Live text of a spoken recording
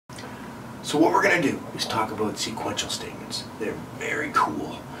So what we're going to do is talk about sequential statements. They're very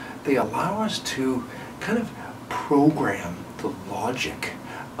cool. They allow us to kind of program the logic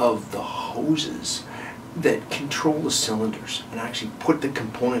of the hoses that control the cylinders and actually put the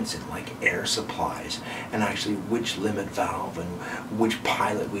components in, like air supplies, and actually which limit valve and which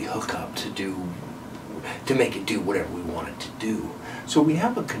pilot we hook up to make it do whatever we want it to do. So we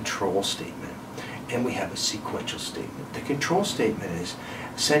have a control statement and we have a sequential statement. The control statement is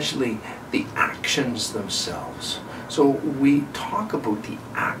essentially the actions themselves. So we talk about the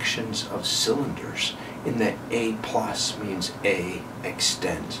actions of cylinders in that A plus means A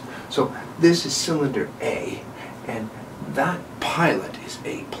extends. So this is cylinder A, and that pilot is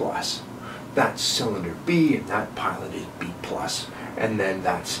A plus. That's cylinder B, and that pilot is B plus, and then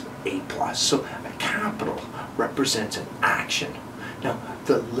that's A plus. So a capital represents an action. Now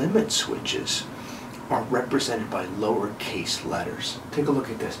the limit switches are represented by lowercase letters. Take a look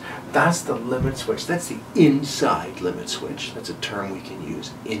at this. That's the limit switch. That's the inside limit switch. That's a term we can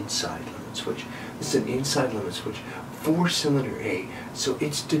use, inside limit switch. This is an inside limit switch for cylinder A, so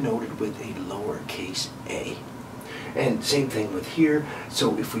it's denoted with a lowercase a. And same thing with here.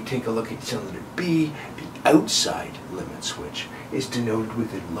 So if we take a look at cylinder B, the outside limit switch is denoted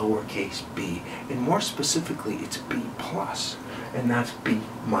with a lowercase b, and more specifically it's B plus, and that's B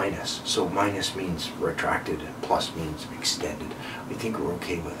minus. So minus means retracted and plus means extended. I think we're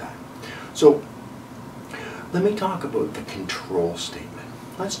okay with that. So let me talk about the control statement.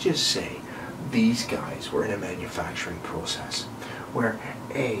 Let's just say these guys were in a manufacturing process where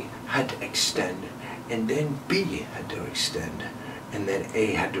A had to extend, and then B had to extend, and then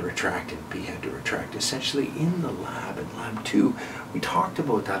A had to retract and B had to retract. Essentially in the lab, in lab 2, we talked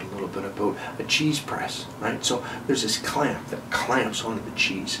about that a little bit, about a cheese press, right? So there's this clamp that clamps onto the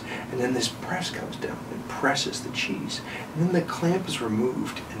cheese, and then this press comes down and presses the cheese, and then the clamp is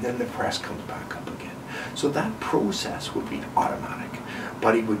removed, and then the press comes back up again. So that process would be automatic.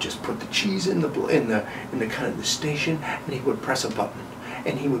 Buddy would just put the cheese in the kind of the station, and he would press a button,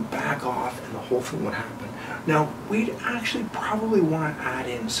 and he would back off, and the whole thing would happen. Now, we'd actually probably want to add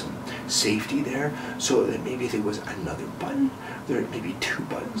in some safety there, so that maybe there was another button, there may be 2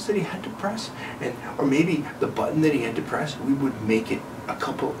 buttons that he had to press, or maybe the button that he had to press, we would make it a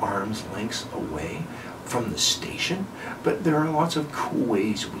couple arms lengths away from the station. But there are lots of cool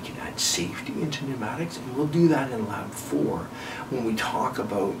ways we can add safety into pneumatics, and we'll do that in lab 4 when we talk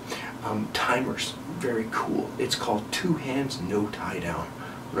about timers. Very cool. It's called 2 hands, no tie down,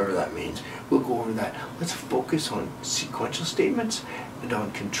 whatever that means. We'll go over that. Let's focus on sequential statements and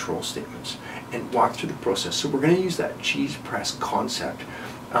on control statements and walk through the process. So we're going to use that cheese press concept,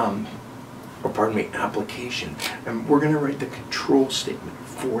 application, and we're going to write the control statement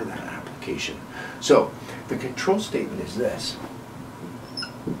for that application. So the control statement is this: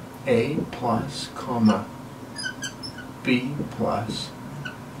 A plus, comma, B plus,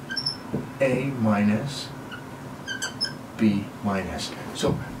 A minus, B minus.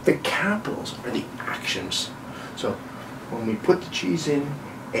 So the capitals are the actions. So when we put the cheese in,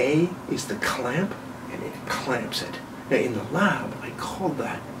 A is the clamp, and it clamps it. Now in the lab, I call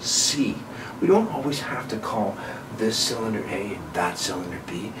that C. We don't always have to call this cylinder A and that cylinder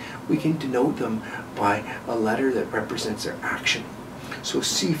B. We can denote them by a letter that represents their action. So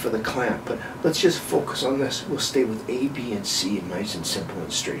C for the clamp, but let's just focus on this. We'll stay with A, B, and C, and nice and simple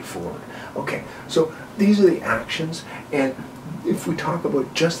and straightforward. Okay, so these are the actions, and if we talk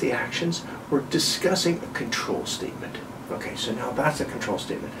about just the actions, we're discussing a control statement. Okay, so now that's a control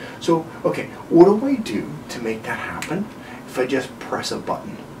statement. So, okay, what do I do to make that happen if I just press a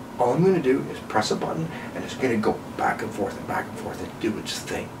button? All I'm going to do is press a button, and it's going to go back and forth and do its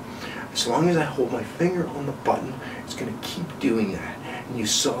thing. As long as I hold my finger on the button, it's going to keep doing that. And you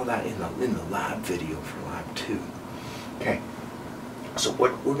saw that in the lab video for lab 2. Okay, so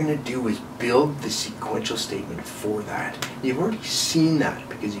what we're going to do is build the sequential statement for that. You've already seen that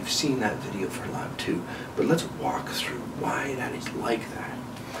because you've seen that video for lab 2. But let's walk through why that is like that.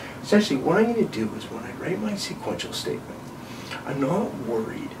 Essentially, what I'm going to do is when I write my sequential statement, I'm not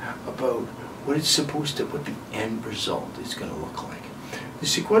worried about what the end result is going to look like. The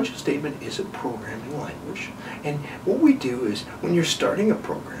sequential statement is a programming language, and what we do is when you're starting a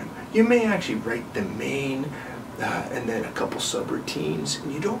program, you may actually write the main and then a couple subroutines,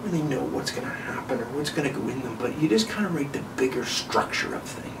 and you don't really know what's going to happen or what's going to go in them, but you just kind of write the bigger structure of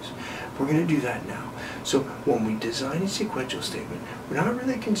things. We're going to do that now. So when we design a sequential statement, we're not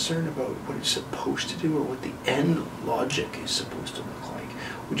really concerned about what it's supposed to do or what the end logic is supposed to look like.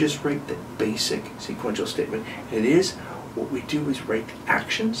 We just write the basic sequential statement, and what we do is write the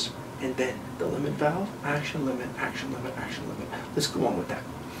actions and then the limit valve, action, limit, action, limit, action, limit. Let's go on with that.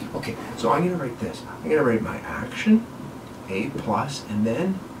 Okay, so I'm going to write this. I'm going to write my action, A plus, and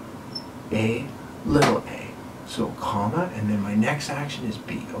then A little a. So comma, and then my next action is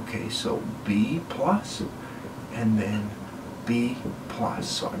B. Okay, so B plus, and then B plus.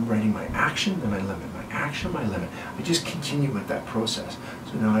 So I'm writing my action, then my limit, my action, my limit. I just continue with that process.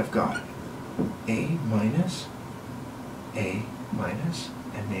 So now I've got A minus, and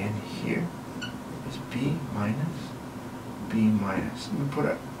then here is B minus, B minus. Let me put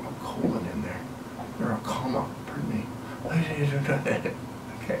a colon in there, or a comma, pardon me. Okay,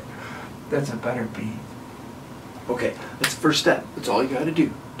 that's a better B. Okay, that's the first step. That's all you got to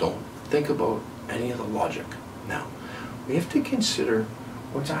do. Don't think about any of the logic. Now, we have to consider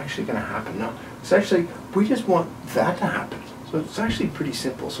what's actually going to happen. Now, it's actually, we just want that to happen. So it's actually pretty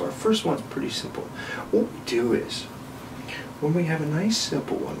simple. So our first one's pretty simple. What we do is, when we have a nice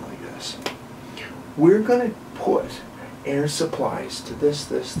simple one like this, we're going to put air supplies to this,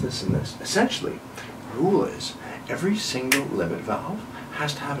 this, this, and this. Essentially, the rule is every single limit valve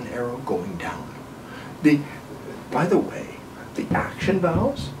has to have an arrow going down. By the way, the action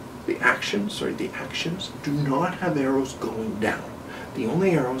valves, the actions do not have arrows going down. The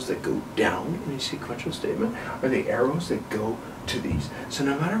only arrows that go down in a sequential statement are the arrows that go to these. So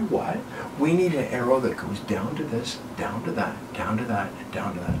no matter what, we need an arrow that goes down to this, down to that, down to that, and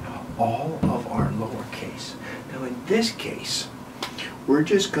down to that. All of our lowercase. Now in this case, we're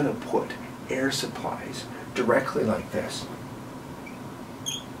just going to put air supplies directly like this.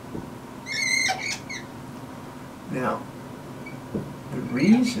 Now, the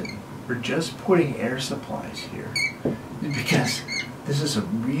reason we're just putting air supplies here is because this is a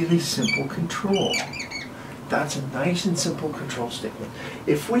really simple control. That's a nice and simple control statement.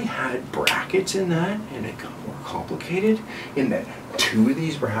 If we had brackets in that and it got more complicated, in that two of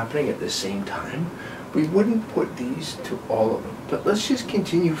these were happening at the same time, we wouldn't put these to all of them. But let's just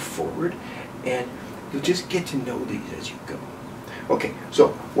continue forward and you'll just get to know these as you go. Okay, so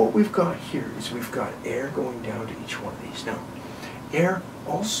what we've got here is we've got air going down to each one of these. Now, air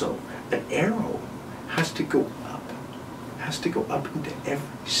also, an arrow has to go up into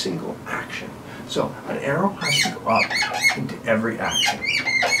every single action. So an arrow has to go up into every action.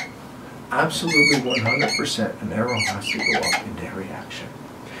 Absolutely 100%, an arrow has to go up into every action.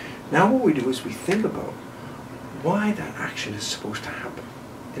 Now what we do is we think about why that action is supposed to happen.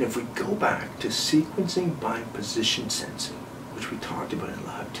 And if we go back to sequencing by position sensing, which we talked about in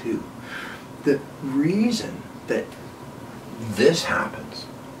Lab 2, the reason that this happens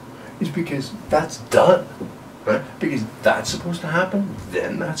is because that's done, right? Because that's supposed to happen,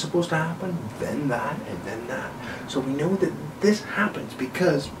 then that's supposed to happen, then that, and then that. So we know that this happens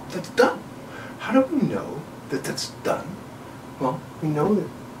because that's done. How do we know that that's done? Well, we know that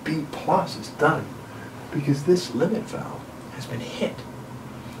B plus is done because this limit valve has been hit.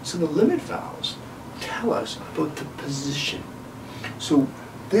 So the limit valves tell us about the position. So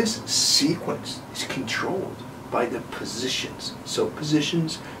this sequence is controlled by the positions. So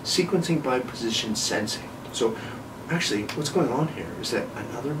positions, sequencing by position sensing. So actually what's going on here is that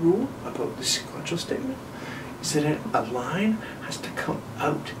another rule about the sequential statement is that a line has to come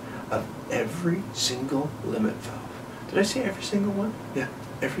out of every single limit valve. Did I say every single one? Yeah,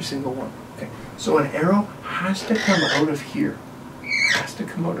 every single one. Okay. So an arrow has to come out of here. Has to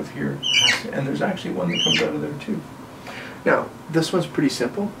come out of here. And there's actually one that comes out of there too. Now, this one's pretty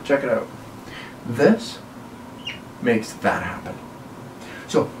simple. Check it out. This makes that happen.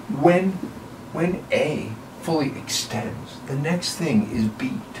 So when A fully extends, the next thing is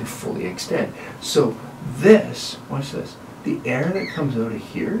B to fully extend. So this, watch this, the air that comes out of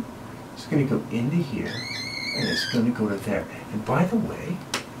here is going to go into here and it's going to go to there. And by the way,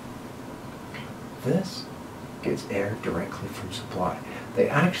 this gets air directly from supply. They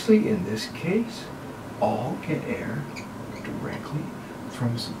actually, in this case, all get air directly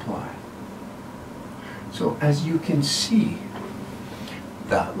from supply. So as you can see,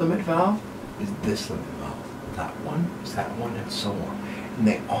 that limit valve is this limit valve. That one is that one, and so on. And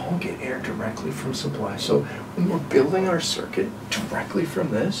they all get air directly from supply. So when we're building our circuit directly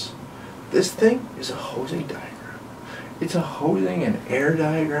from this thing is a hosing diagram. It's a hosing and air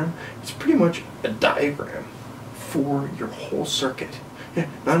diagram. It's pretty much a diagram for your whole circuit. Yeah,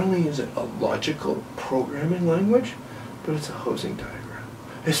 not only is it a logical programming language, but it's a hosing diagram.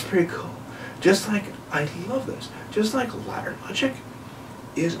 It's pretty cool. Just like, I love this, just like ladder logic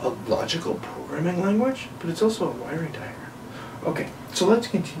is a logical programming language, but it's also a wiring diagram. Okay, so let's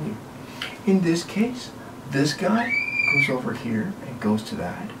continue. In this case, this guy goes over here and goes to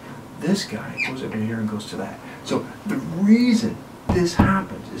that. This guy goes over here and goes to that. So the reason this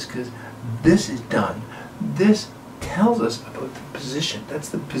happens is because this is done. This tells us about the position. That's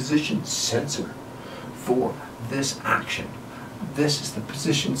the position sensor for this action. This is the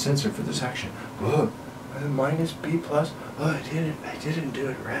position sensor for this action. Oh, minus B plus. Oh, I didn't do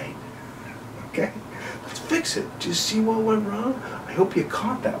it right. Okay, let's fix it. Do you see what went wrong? I hope you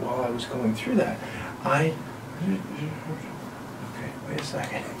caught that while I was going through that. Okay, wait a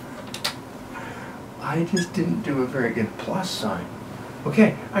second. I just didn't do a very good plus sign.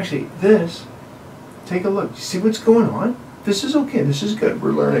 Okay, actually this, take a look. You see what's going on? This is okay, this is good.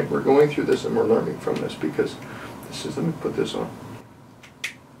 We're learning, we're going through this and we're learning from this because this is, let me put this on.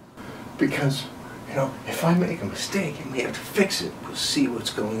 Because, you know, if I make a mistake and we have to fix it, we'll see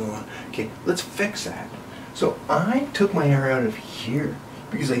what's going on. Okay, let's fix that. So I took my error out of here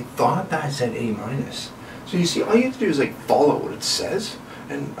because I thought that said A minus. So you see, all you have to do is like follow what it says.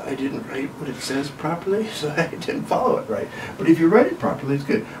 And I didn't write what it says properly, so I didn't follow it right. But if you write it properly, it's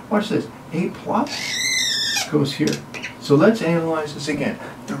good. Watch this. A plus goes here. So let's analyze this again.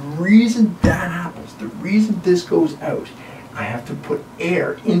 The reason that happens, the reason this goes out, I have to put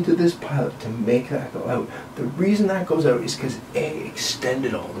air into this pilot to make that go out. The reason that goes out is because A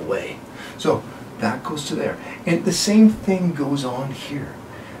extended all the way. So that goes to there. And the same thing goes on here.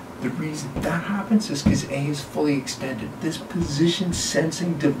 The reason that happens is because A is fully extended. This position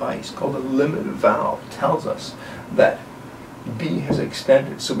sensing device called a limit valve tells us that B has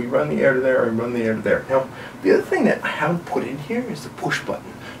extended. So we run the air to there and run the air to there. Now, the other thing that I haven't put in here is the push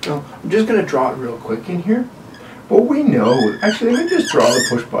button. Now, I'm just going to draw it real quick in here. But we know, actually, let me just draw the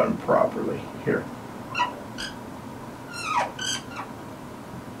push button properly here.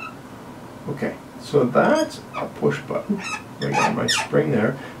 Okay, so that's a push button. I got my spring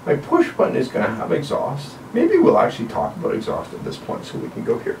there. My push button is going to have exhaust. Maybe we'll actually talk about exhaust at this point so we can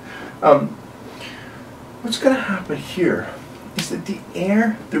go here. What's going to happen here is that the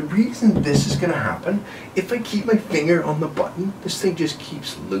air, the reason this is going to happen, if I keep my finger on the button, this thing just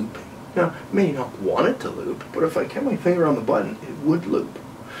keeps looping. Now, I may not want it to loop, but if I kept my finger on the button, it would loop.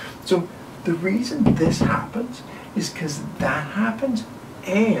 So the reason this happens is because that happens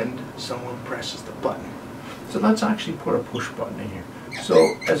and someone presses the button. So let's actually put a push button in here.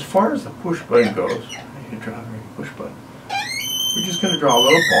 So as far as the push button goes, I can draw a push button. We're just going to draw a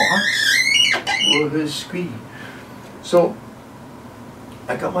little box. Whoa, this is squeaky. So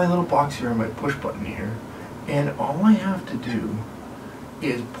I got my little box here and my push button here, and all I have to do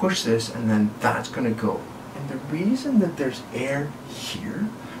is push this, and then that's going to go. And the reason that there's air here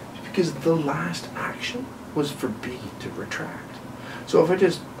is because the last action was for B to retract. So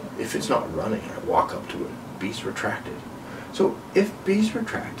if it's not running and I walk up to it, B's retracted. So if B's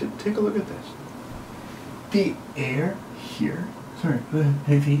retracted, take a look at this. The air here,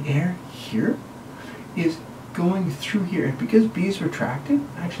 the air here is going through here. And because B's retracted,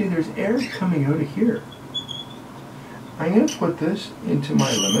 actually there's air coming out of here. I'm going to put this into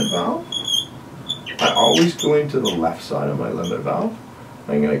my limit valve. I always go into the left side of my limit valve.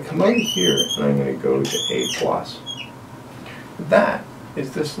 I'm going to come out of here and I'm going to go to A plus. That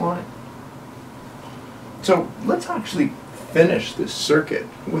is this line. So let's actually finish this circuit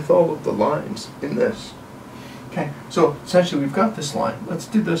with all of the lines in this. Okay, so essentially we've got this line. Let's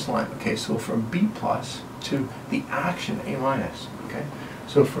do this line. Okay, so from B plus to the action A minus. Okay,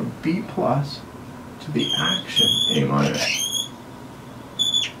 so from B plus to the action A minus.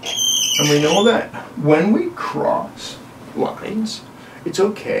 And we know that when we cross lines, it's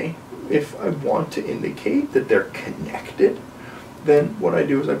okay if I want to indicate that they're connected, then what I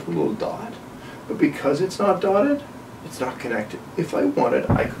do is I put a little dot. But because it's not dotted, it's not connected. If I wanted,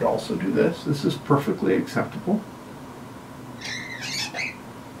 I could also do this. This is perfectly acceptable.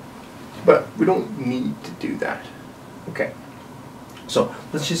 But we don't need to do that. Okay. So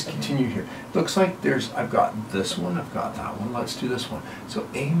let's just continue here. Looks like I've got this one, I've got that one. Let's do this one. So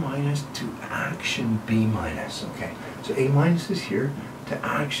A minus to action B minus. Okay. So A minus is here to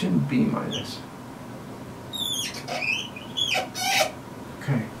action B minus.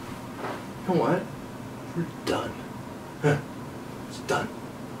 Okay. You know what? We're done. It's done.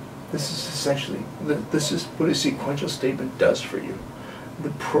 This is essentially, this is what a sequential statement does for you. The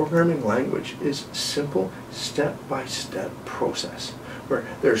programming language is simple, step-by-step process where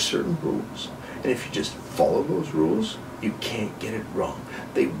there are certain rules, and if you just follow those rules, you can't get it wrong.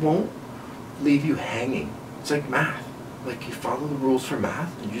 They won't leave you hanging. It's like math. Like you follow the rules for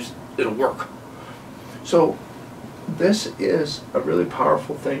math, and it'll work. So this is a really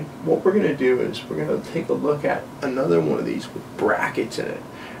powerful thing. What we're going to do is we're going to take a look at another one of these with brackets in it.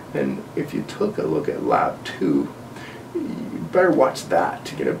 And if you took a look at Lab 2, you better watch that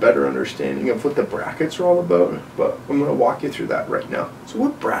to get a better understanding of what the brackets are all about. But I'm going to walk you through that right now. So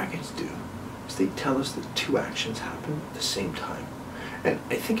what brackets do is they tell us that two actions happen at the same time. And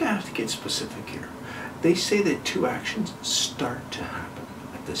I think I have to get specific here. They say that two actions start to happen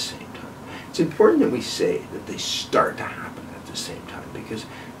at the same time. It's important that we say that they start to happen at the same time, because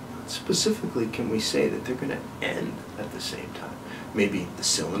specifically can we say that they're going to end at the same time. Maybe the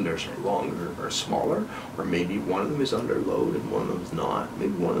cylinders are longer or smaller, or maybe one of them is under load and one of them is not.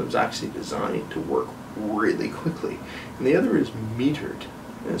 Maybe one of them is actually designed to work really quickly, and the other is metered,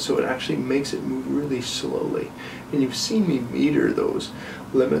 and so it actually makes it move really slowly. And you've seen me meter those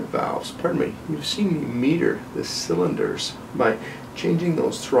limit valves, pardon me, you've seen me meter the cylinders by changing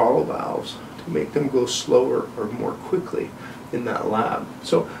those throttle valves to make them go slower or more quickly in that lab.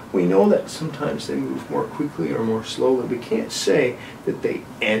 So we know that sometimes they move more quickly or more slowly. We can't say that they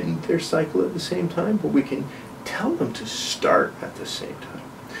end their cycle at the same time, but we can tell them to start at the same time.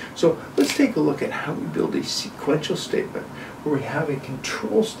 So let's take a look at how we build a sequential statement where we have a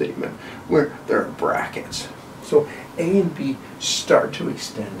control statement where there are brackets. So A and B start to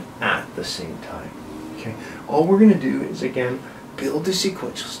extend at the same time. Okay. All we're going to do is, again, build the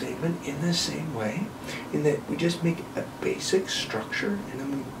sequential statement in the same way, in that we just make a basic structure and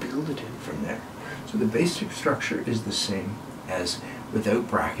then we build it in from there. So the basic structure is the same as without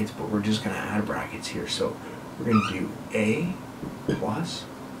brackets, but we're just going to add brackets here. So we're going to do A plus,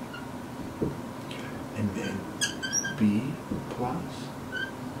 and then B plus,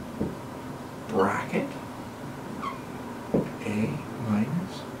 bracket, A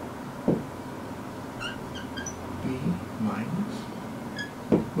minus, B minus.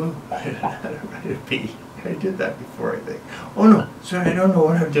 Well, I had to write a B. I did that before, I think. Oh no, sorry, I don't know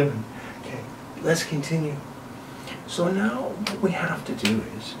what I'm doing. Okay, let's continue. So now what we have to do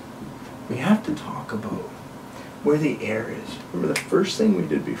is, we have to talk about where the air is. Remember, the first thing we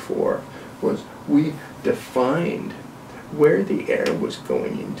did before was we defined where the air was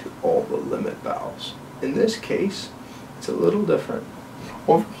going into all the limit valves. In this case, it's a little different.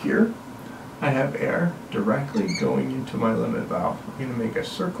 Over here, I have air directly going into my limit valve. I'm going to make a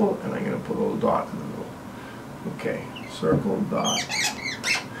circle and I'm going to put a little dot in the middle. Okay, circle, dot.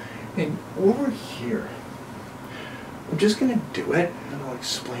 And over here, I'm just going to do it and I'll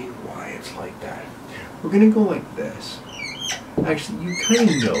explain why it's like that. We're going to go like this. Actually, you kind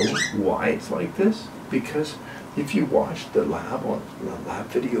of know why it's like this, because if you watch the lab on lab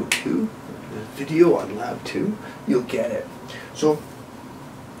video 2, the video on lab 2, you'll get it. So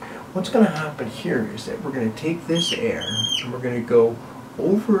what's going to happen here is that we're going to take this air and we're going to go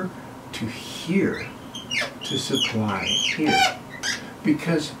over to here to supply here.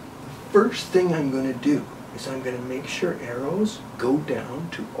 Because the first thing I'm going to do is I'm going to make sure arrows go down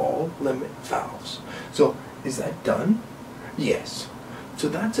to all limit valves. So is that done? Yes. So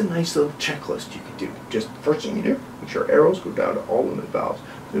that's a nice little checklist you can do. Just first thing you do, make sure arrows go down to all limit valves.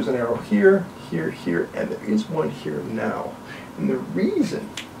 There's an arrow here, here, here, and there is one here now. And the reason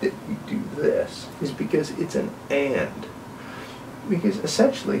that we do this is because it's an and. Because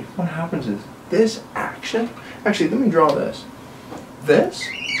essentially what happens is this action, actually let me draw this. This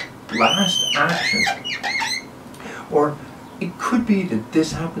last action, or it could be that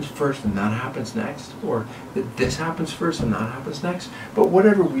this happens first and that happens next, or that this happens first and that happens next, but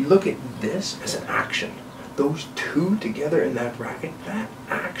whatever, we look at this as an action. Those two together in that bracket, that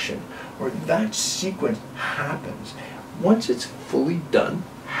action, or that sequence happens. Once it's fully done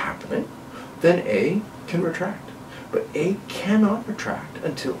happening, then A can retract. But A cannot retract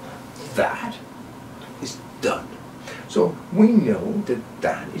until that is done. So we know that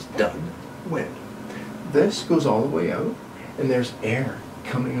that is done when this goes all the way out and there's air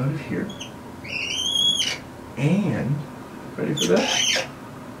coming out of here. And, ready for this?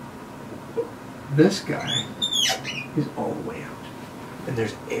 This guy is all the way out. And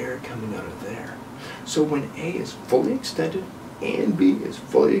there's air coming out of there. So when A is fully extended and B is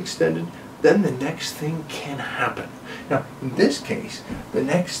fully extended, then the next thing can happen. Now, in this case, the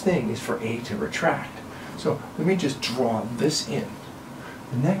next thing is for A to retract. So let me just draw this in.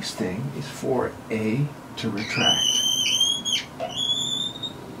 The next thing is for A to retract.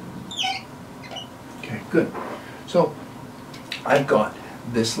 Okay, good. So I've got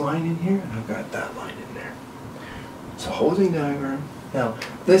this line in here and I've got that line in there. It's a holding diagram. Now,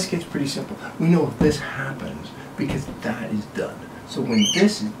 this gets pretty simple. We know if this happens because that is done. So when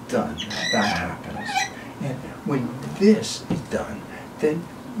this is done, that happens. And when this is done, then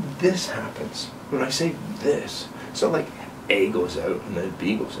this happens. When I say this, so like A goes out and then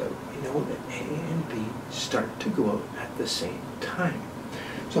B goes out, we know that A and B start to go out at the same time.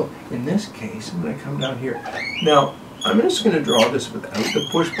 So in this case, I'm going to come down here. Now, I'm just going to draw this without the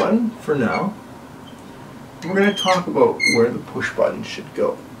push button for now. We're going to talk about where the push button should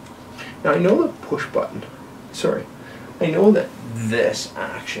go. Now I know the push button, sorry, I know that this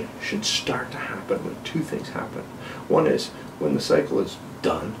action should start to happen when two things happen. One is when the cycle is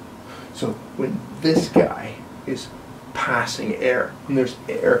done. So when this guy is passing air, and there's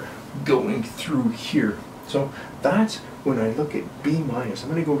air going through here. So that's when I look at B minus. I'm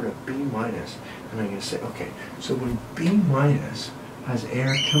going to go over to B minus, and I'm going to say, okay, so when B minus has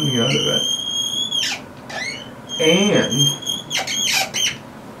air coming out of it, and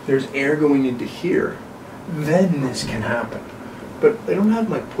there's air going into here, then this can happen. But I don't have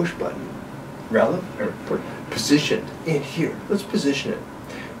my push button positioned in here. Let's position it.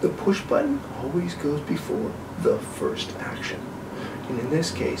 The push button always goes before the first action. And in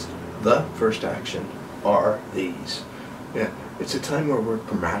this case, the first action are these. Yeah, it's a time where we're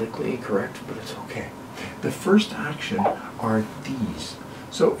grammatically incorrect, but it's okay. The first action are these.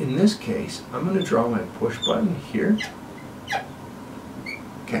 So in this case, I'm going to draw my push button here.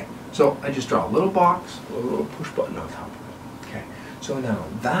 Okay, so I just draw a little box, a little push button on top of it. Okay, so now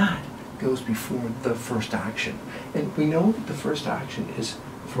that goes before the first action. And we know that the first action is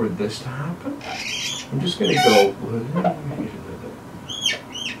for this to happen. I'm just going to go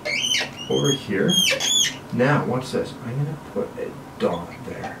over here. Now, watch this. I'm going to put a dot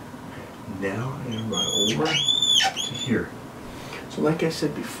there. Now I'm going to run over to here. So like I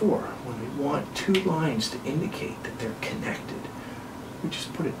said before, when we want two lines to indicate that they're connected, we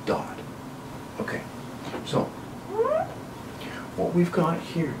just put a dot. Okay, so what we've got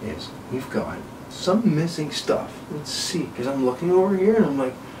here is we've got some missing stuff. Let's see, because I'm looking over here and I'm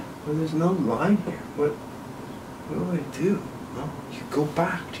like, well, there's no line here. What do I do? Well, you go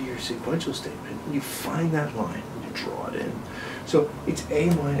back to your sequential statement and you find that line and you draw it in. So it's A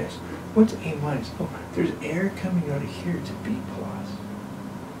minus. What's A minus? Oh, there's air coming out of here to B plus.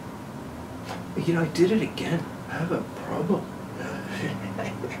 You know, I did it again. I have a problem.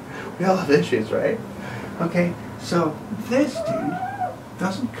 We all have issues, right? Okay, so this dude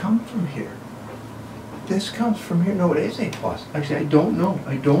doesn't come from here. This comes from here. No, it is A plus. Actually, I don't know.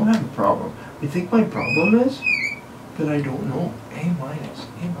 I don't have a problem. I think my problem is that I don't know. A minus.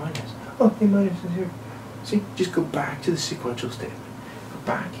 A minus. Oh, A minus is here. See, just go back to the sequential statement. Go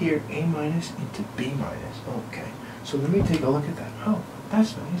back here, A minus into B minus. Okay, so let me take a look at that. Oh,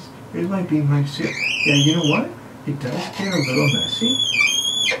 that's nice. Here's my B minus here. Yeah, you know what? It does get a little messy,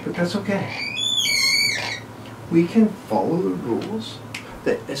 but that's okay. We can follow the rules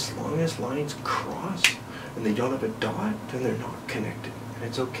that as long as lines cross and they don't have a dot, then they're not connected. And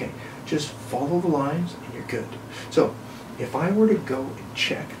it's okay. Just follow the lines and you're good. So if I were to go and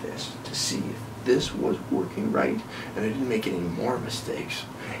check this to see if this was working right and I didn't make any more mistakes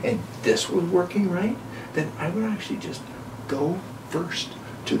and this was working right, then I would actually just go first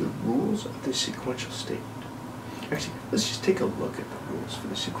to the rules of the sequential statement. Actually, let's just take a look at the rules for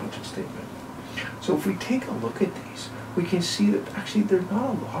the sequential statement. So if we take a look at these, we can see that actually there's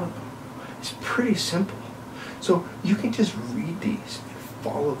not a lot of them. It's pretty simple. So you can just read these and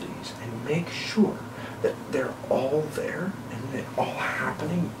follow these and make sure that they're all there and they're all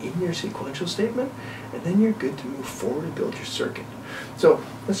happening in your sequential statement, and then you're good to move forward and build your circuit. So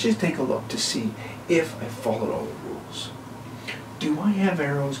let's just take a look to see if I followed all the rules. Do I have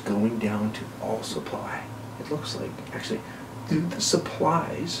arrows going down to all supply? It looks like, actually, do the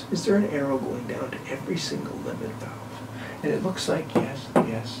supplies, is there an arrow going down to every single limit valve? And it looks like yes,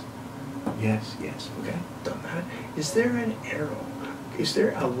 yes, yes, yes. Okay, done that. Is there an arrow? Is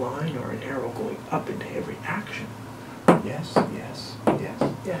there a line or an arrow going up into every action? Yes, yes,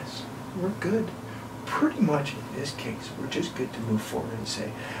 yes, yes. We're good. Pretty much in this case, we're just good to move forward and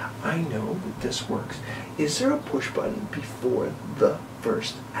say, I know that this works. Is there a push button before the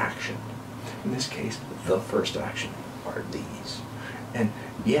first action? In this case, the first action are these. And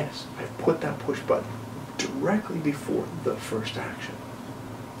yes, I've put that push button directly before the first action.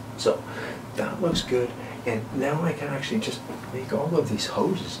 So that looks good. And now I can actually just make all of these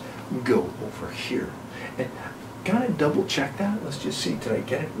hoses go over here. And gotta double check that. Let's just see, did I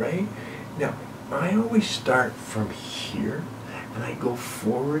get it right? Now, I always start from here and I go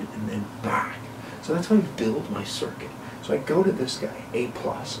forward and then back. So that's how I build my circuit. So I go to this guy, A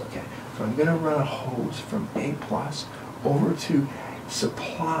plus, okay. So I'm gonna run a hose from A plus over to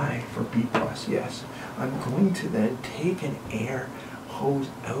supply for B plus, yes. I'm going to then take an air hose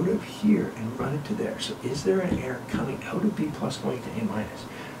out of here and run it to there. So is there an air coming out of B plus going to A minus?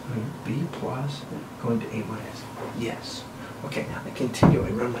 B plus going to A minus, yes. Okay, I continue, I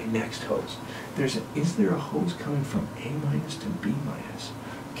run my next hose. Is there a hose coming from A minus to B minus?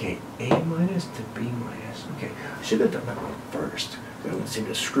 Okay, A minus to B minus. Okay, I should have done that one first. That would seem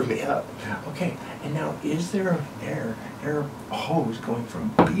to screw me up. Okay, and now is there an air hose going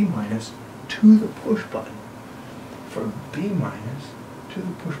from B minus to the push button? From B minus to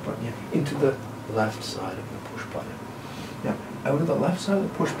the push button, yeah, into the left side of the push button. Now, out of the left side of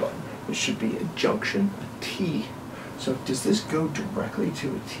the push button, there should be a junction, a T. So does this go directly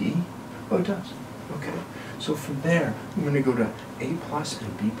to a T? Oh, it does. Okay. So from there, I'm going to go to A plus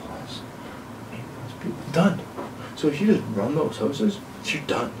and B plus. A plus, B. Done. So if you just run those hoses, you're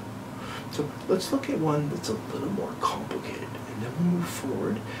done. So let's look at one that's a little more complicated, and then we'll move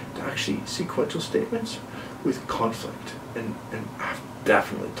forward to actually sequential statements with conflict. And I'll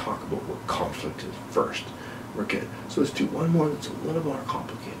definitely talk about what conflict is first. We're good. So let's do one more that's a little more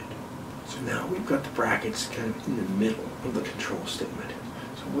complicated. So now we've got the brackets kind of in the middle of the control statement.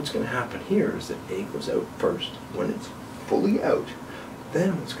 So what's going to happen here is that A goes out first. When it's fully out,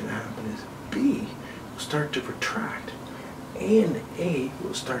 then what's going to happen is B will start to retract, and A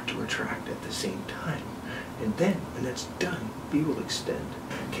will start to retract at the same time. And then, when that's done, B will extend.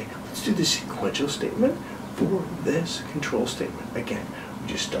 Okay, let's do the sequential statement for this control statement. Again, we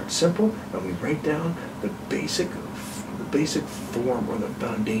just start simple, and we write down the basic form or the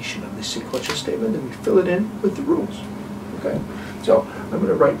foundation of the sequential statement, and we fill it in with the rules. Okay, so I'm going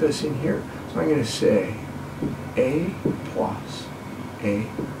to write this in here. So I'm going to say A plus,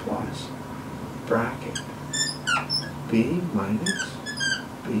 bracket, B minus,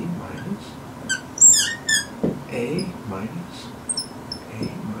 A minus,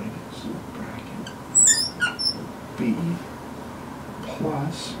 bracket, B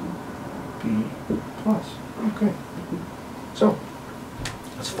plus, B plus. Okay. So,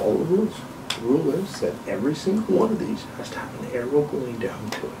 let's follow the rules. The rule is that every single one of these has to have an arrow going down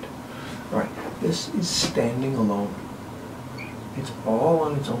to it. Alright, this is standing alone. It's all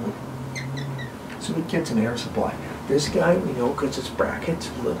on its own. So it gets an air supply. This guy, we know because it's brackets,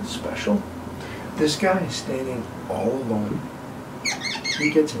 a little special. This guy is standing all alone. So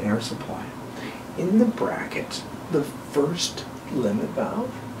he gets an air supply. In the brackets, the first limit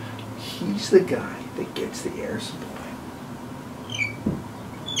valve, he's the guy that gets the air supply.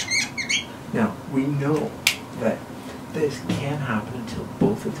 Now, we know that this can't happen until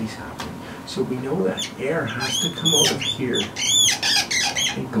both of these happen. So we know that air has to come out of here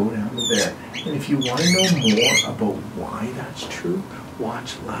and go down to there. And if you want to know more about why that's true,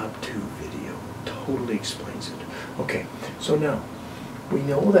 watch Lab 2 video. It totally explains it. Okay, so now, we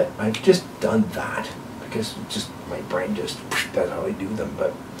know that I've just done that because my brain just, that's how I do them.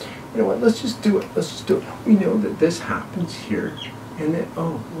 But you know what, let's just do it. Let's just do it. We know that this happens here, and then,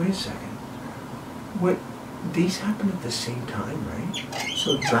 oh, wait a second. What, these happen at the same time, right?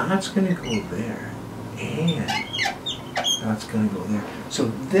 So that's going to go there, and that's going to go there. So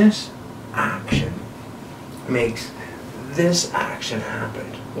this action makes this action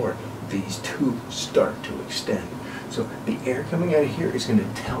happen, or these two start to extend. So the air coming out of here is going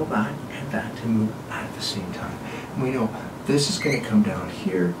to tell that and that to move at the same time. And we know this is going to come down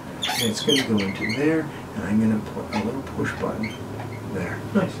here, and it's going to go into there, and I'm going to put a little push button there.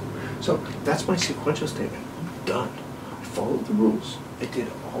 Nice. So that's my sequential statement. I'm done. I followed the rules. I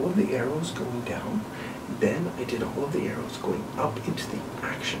did all of the arrows going down. Then I did all of the arrows going up into the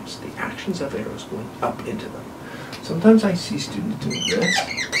actions. The actions of arrows going up into them. Sometimes I see students doing this.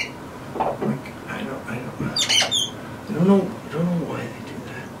 Like, I don't know why they do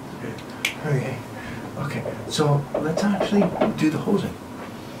that. Okay. So let's actually do the hosing.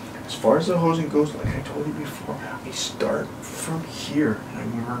 As far as the hosing goes, like I told you before, I start from here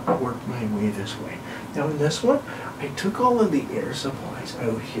and I work my way this way. Now in this one, I took all of the air supplies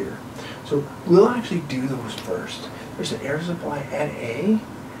out here. So we'll actually do those first. There's an air supply at A,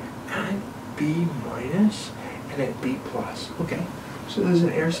 at B minus, and at B plus. Okay, so there's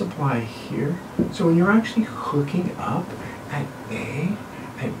an air supply here. So when you're actually hooking up at A,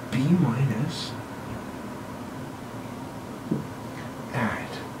 at B minus, at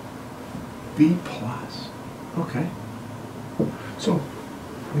B plus. Okay. So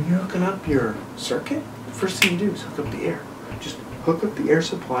when you're hooking up your circuit, the first thing you do is hook up the air. Just hook up the air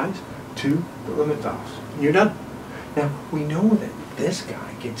supplies to the limit valves. And you're done. Now we know that this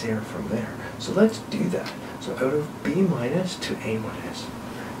guy gets air from there. So let's do that. So out of B minus to A minus.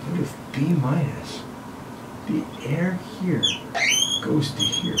 Out of B minus, the air here goes to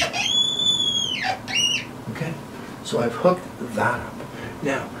here. Okay? So I've hooked that up.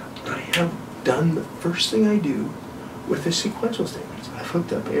 Now, I have done the first thing I do with the sequential statements. I've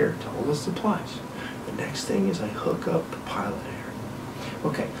hooked up air to all the supplies. The next thing is I hook up the pilot air.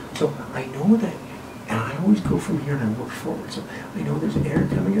 Okay, so I know that, and I always go from here and I work forward. So I know there's air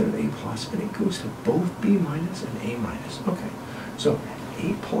coming out of A plus, and it goes to both B minus and A minus. Okay, So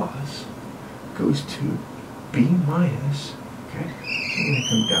A plus goes to B minus, okay? So I'm going to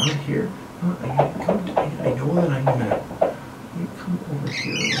come down here. Oh, I know that I'm going to come over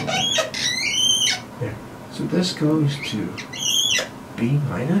here a little bit. There. So this goes to B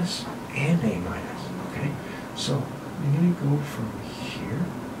minus and A minus, okay? So I'm going to go from here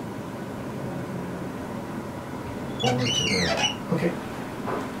over to there. Okay.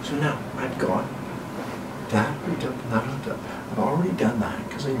 So now I've got that hooked up and that hooked up. I've already done that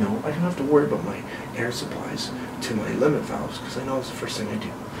because I know I don't have to worry about my air supplies to my limit valves because I know it's the first thing I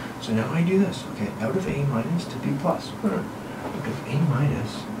do. So now I do this, okay, out of A minus to B plus. Out of A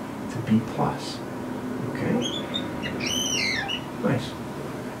minus to B plus. Okay? Nice.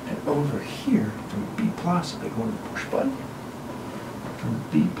 And over here, from B plus, I go to the push button. From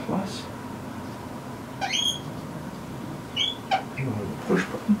B plus, I go to the push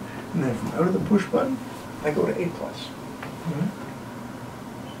button. And then from out of the push button, I go to A plus. Alright?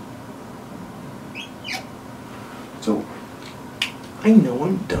 So, I know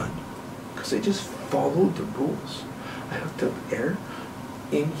I'm done because I just followed the rules. I hooked up air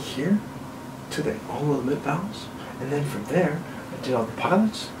in here to all the limit valves, and then from there I did all the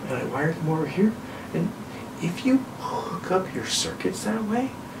pilots and I wired them over here. And if you hook up your circuits that way,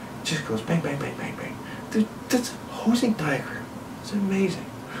 it just goes bang, bang, bang, bang, bang. That's a hosing diagram. It's amazing.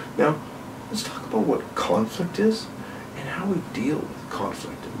 Now, let's talk about what conflict is and how we deal with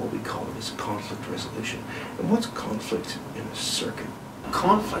conflict and what we call it is conflict resolution. And what's conflict in a circuit?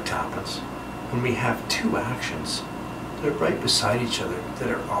 Conflict happens when we have two actions that are right beside each other that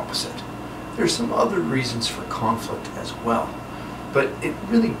are opposite. There's some other reasons for conflict as well, but it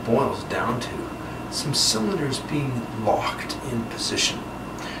really boils down to some cylinders being locked in position.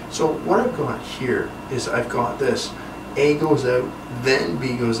 So what I've got here is I've got this. A goes out, then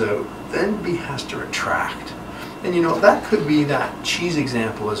B goes out, then B has to retract. And you know, that could be that cheese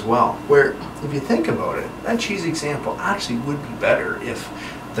example as well, where if you think about it, that cheese example actually would be better if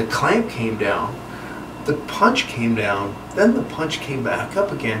the clamp came down, the punch came down, then the punch came back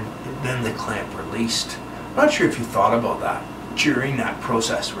up again, and then the clamp released. I'm not sure if you thought about that during that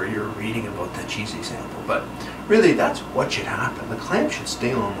process where you're reading about the cheese example, but really that's what should happen. The clamp should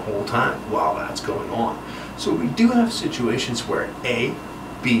stay on the whole time while that's going on. So we do have situations where A,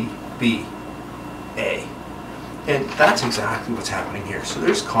 B, B, A. And that's exactly what's happening here. So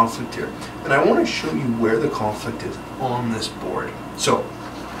there's conflict here. And I want to show you where the conflict is on this board. So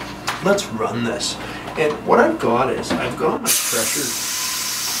let's run this. And what I've got is, I've got my pressure.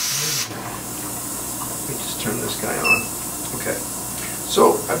 Let me just turn this guy on. Okay.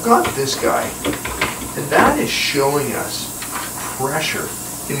 So I've got this guy. And that is showing us pressure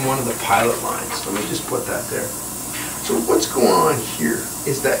in one of the pilot lines. Let me just put that there. So what's going on here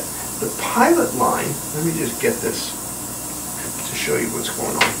is that the pilot line, let me just get this to show you what's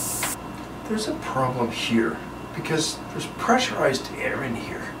going on. There's a problem here because there's pressurized air in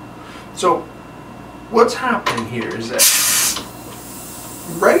here. So what's happening here is that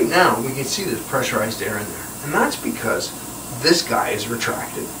right now we can see there's pressurized air in there. And that's because this guy is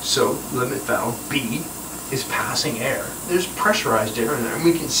retracted. So limit valve B is passing air. There's pressurized air in there and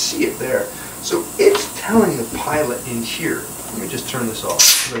we can see it there. So it's telling the pilot in here, let me just turn this off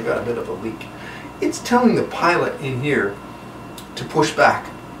because I got a bit of a leak. It's telling the pilot in here to push back.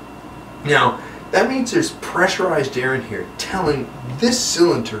 Now, that means there's pressurized air in here telling this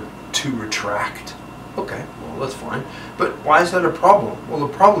cylinder to retract. Okay, well that's fine. But why is that a problem? Well,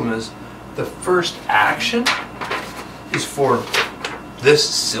 the problem is the first action is for this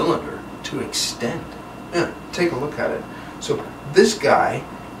cylinder to extend. Yeah, take a look at it. So this guy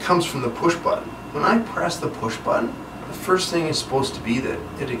comes from the push button. When I press the push button, the first thing is supposed to be that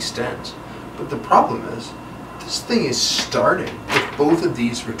it extends. But the problem is, this thing is starting with both of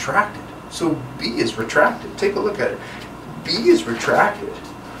these retracted. So B is retracted. Take a look at it. B is retracted.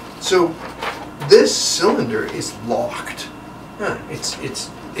 So this cylinder is locked. Yeah,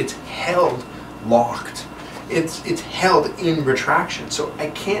 it's held locked. It's held in retraction. So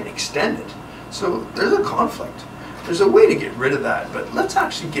I can't extend it. So there's a conflict. There's a way to get rid of that, but let's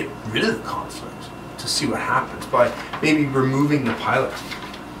actually get rid of the conflict to see what happens by maybe removing the pilot.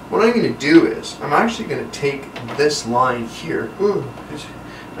 What I'm going to do is, I'm actually going to take this line here. I'm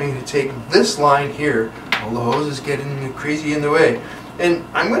going to take this line here. All the hose is getting crazy in the way. And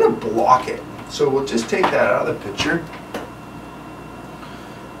I'm going to block it. So we'll just take that out of the picture.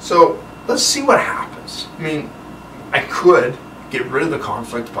 So let's see what happens. I mean, I could get rid of the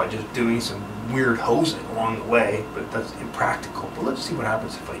conflict by just doing some weird hosing along the way, but that's impractical. But let's see what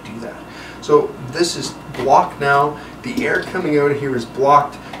happens if I do that. So this is blocked now. The air coming out of here is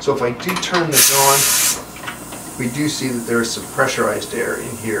blocked. So if I do turn this on, we do see that there is some pressurized air in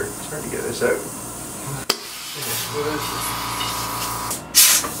here. It's hard to get this out.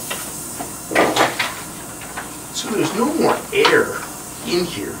 So there's no more air in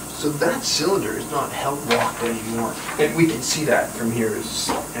here. So that cylinder is not held locked anymore. And we can see that from here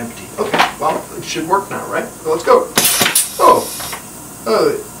is empty. Okay, well, it should work now, right? So let's go.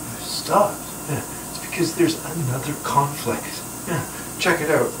 Oh, stop. Yeah, it's because there's another conflict. Yeah, check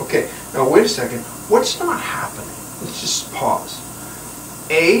it out. Okay, now wait a second. What's not happening? Let's just pause.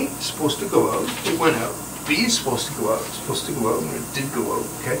 A is supposed to go out. It went out. B is supposed to go out. It's supposed to go out, and it did go out.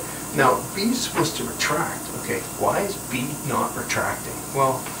 Okay. Now B is supposed to retract. Okay. Why is B not retracting?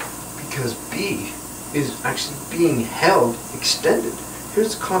 Well, because B is actually being held extended.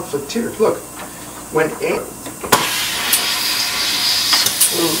 Here's the conflict here. Look, when A.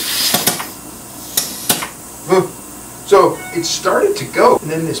 So it started to go, and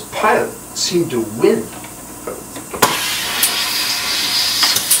then this pilot seemed to win.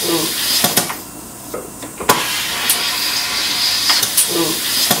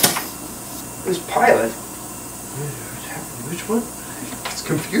 This pilot, which one? It's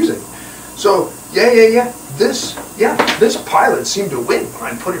confusing. So this pilot seemed to win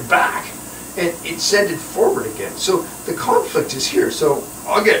when I put it back, and it sent it forward again. So the conflict is here. So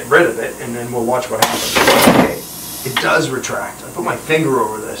I'll get rid of it, and then we'll watch what happens. Okay, it does retract. I put my finger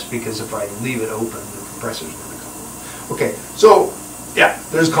over this because if I leave it open, the compressor's going to come. Okay, so yeah,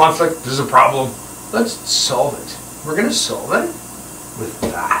 there's conflict. There's a problem. Let's solve it. We're going to solve it with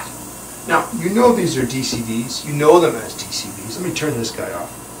that. Now, you know these are DCVs. You know them as DCVs. Let me turn this guy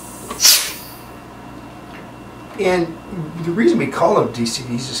off. And the reason we call them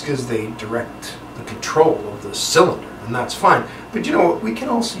DCVs is because they direct the control of the cylinder, and that's fine. But you know what? We can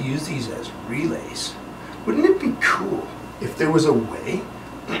also use these as relays. Wouldn't it be cool if there was a way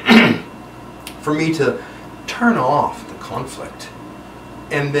for me to turn off the conflict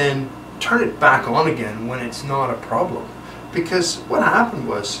and then turn it back on again when it's not a problem? Because what happened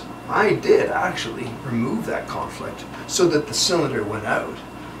was I did actually remove that conflict so that the cylinder went out.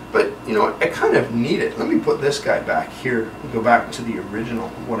 But you know what, I kind of need it. Let me put this guy back here and go back to the original.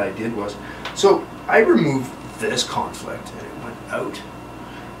 What I did was, so I removed this conflict and it went out.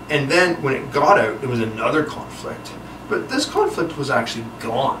 And then when it got out, there was another conflict. But this conflict was actually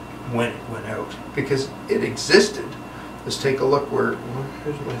gone when it went out because it existed. Let's take a look where, well,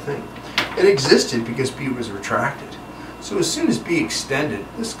 here's my thing. It existed because B was retracted. So as soon as B extended,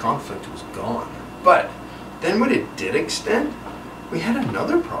 this conflict was gone. But then when it did extend, we had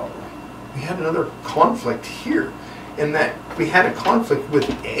another problem. We had another conflict here, in that we had a conflict with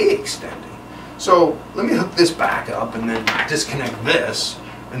A extending. So let me hook this back up and then disconnect this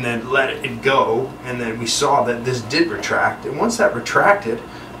and then let it go, and then we saw that this did retract, and once that retracted,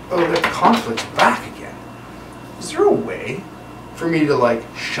 oh, the conflict's back again. Is there a way for me to like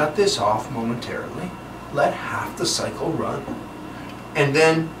shut this off momentarily, let half the cycle run, and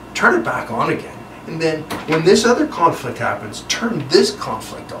then turn it back on again? And then when this other conflict happens, turn this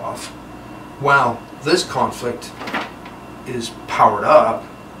conflict off while this conflict is powered up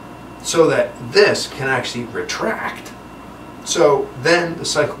so that this can actually retract. So then the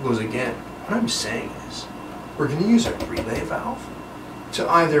cycle goes again. What I'm saying is we're going to use a relay valve to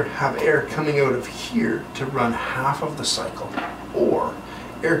either have air coming out of here to run half of the cycle, or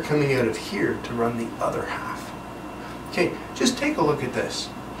air coming out of here to run the other half. Okay, just take a look at this.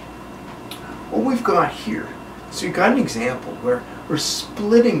 What we've got here, so you've got an example where we're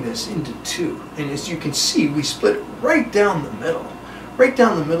splitting this into two, and as you can see, we split right down the middle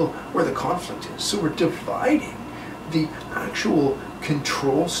where the conflict is. So we're dividing the actual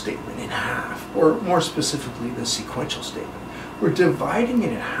control statement in half, or more specifically the sequential statement. We're dividing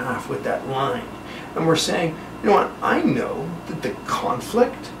it in half with that line, and we're saying, you know what, I know that the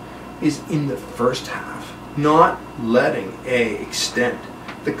conflict is in the first half, not letting A extend.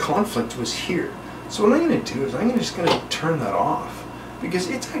 The conflict was here. So what I'm going to do is I'm just going to turn that off, because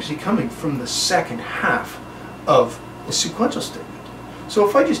it's actually coming from the second half of the sequential statement. So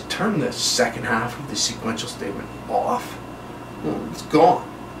if I just turn the second half of the sequential statement off, well, it's gone.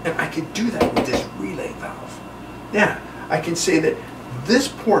 And I could do that with this relay valve. Yeah, I can say that this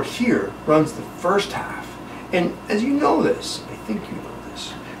port here runs the first half. And as you know this, I think you know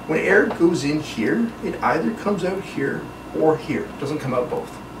this, when air goes in here, it either comes out here or here. It doesn't come out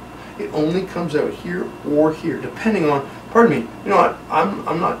both. It only comes out here or here, depending on, pardon me, you know what,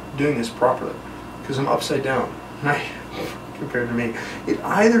 I'm not doing this properly because I'm upside down, right, compared to me. It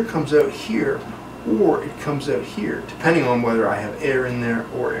either comes out here or it comes out here, depending on whether I have air in there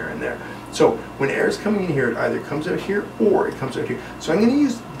or air in there. So when air is coming in here, it either comes out here or it comes out here. So I'm going to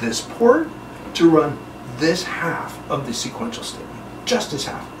use this port to run this half of the sequential statement, just this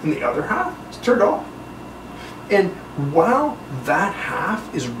half, and the other half is turned off. And while that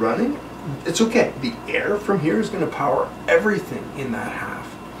half is running, it's okay. The air from here is going to power everything in that half.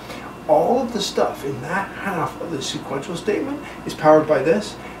 All of the stuff in that half of the sequential statement is powered by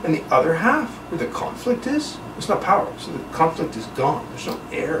this, and the other half, where the conflict is, it's not powered. So the conflict is gone. There's no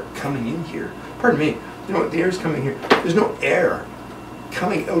air coming in here. Pardon me. You know what? The air is coming here. There's no air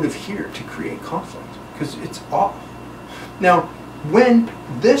coming out of here to create conflict because it's off. Now, when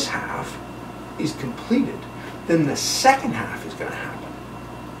this half is completed, then the second half is going to happen.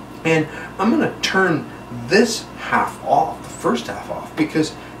 And I'm going to turn this half off, the first half off,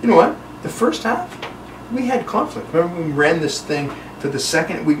 because you know what? The first half, we had conflict. Remember we ran this thing to the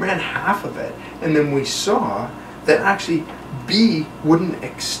second, we ran half of it, and then we saw that actually B wouldn't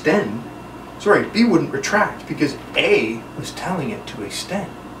extend, sorry, B wouldn't retract because A was telling it to extend,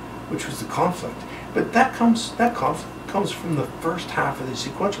 which was the conflict. But that conflict comes from the first half of the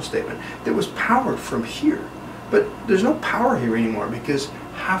sequential statement that was powered from here. But there's no power here anymore because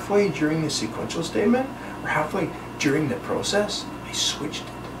halfway during the sequential statement or halfway during the process, I switched it.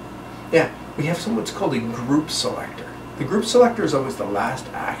 Yeah, we have what's called a group selector. The group selector is always the last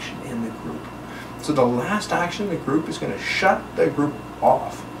action in the group. So the last action in the group is going to shut the group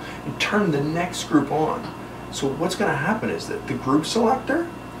off and turn the next group on. So what's going to happen is that the group selector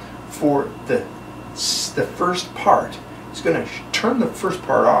for the first part is going to turn the first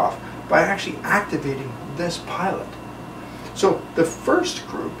part off by actually activating this pilot. So the first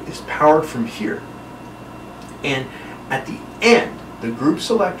group is powered from here. And at the end, the group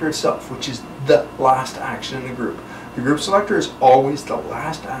selector itself, which is the last action in the group. The group selector is always the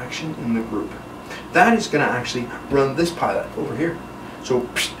last action in the group. That is going to actually run this pilot over here. So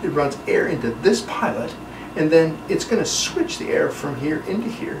it runs air into this pilot, and then it's going to switch the air from here into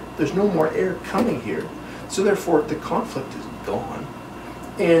here. There's no more air coming here. So therefore, the conflict is gone.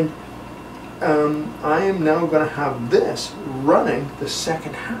 And I am now going to have this running the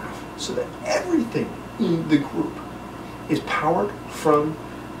second half so that everything in the group is powered from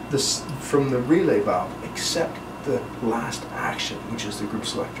the relay valve except the last action, which is the group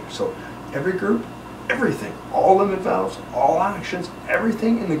selector. So every group, everything, all limit valves, all actions,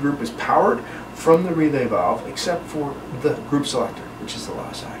 everything in the group is powered from the relay valve except for the group selector, which is the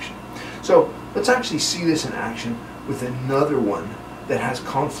last action. So let's actually see this in action with another one that has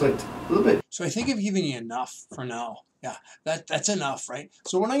conflict a little bit. So I think I've given you enough for now. Yeah, that's enough, right?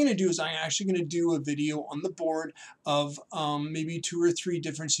 So what I'm going to do is I'm actually going to do a video on the board of maybe 2 or 3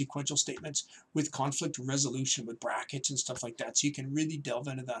 different sequential statements with conflict resolution with brackets and stuff like that, so you can really delve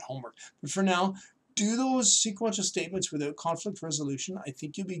into that homework. But for now, do those sequential statements without conflict resolution. I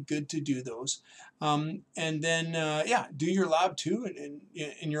think you'll be good to do those. And then, yeah, do your lab too,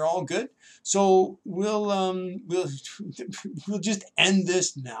 and you're all good. So we'll just end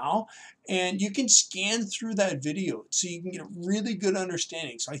this now. And you can scan through that video so you can get a really good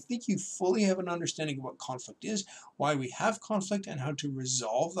understanding. So I think you fully have an understanding of what conflict is, why we have conflict, and how to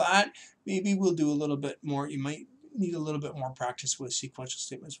resolve that. Maybe we'll do a little bit more. You might need a little bit more practice with sequential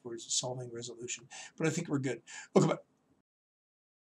statements for solving resolution. But I think we're good. Okay, bye.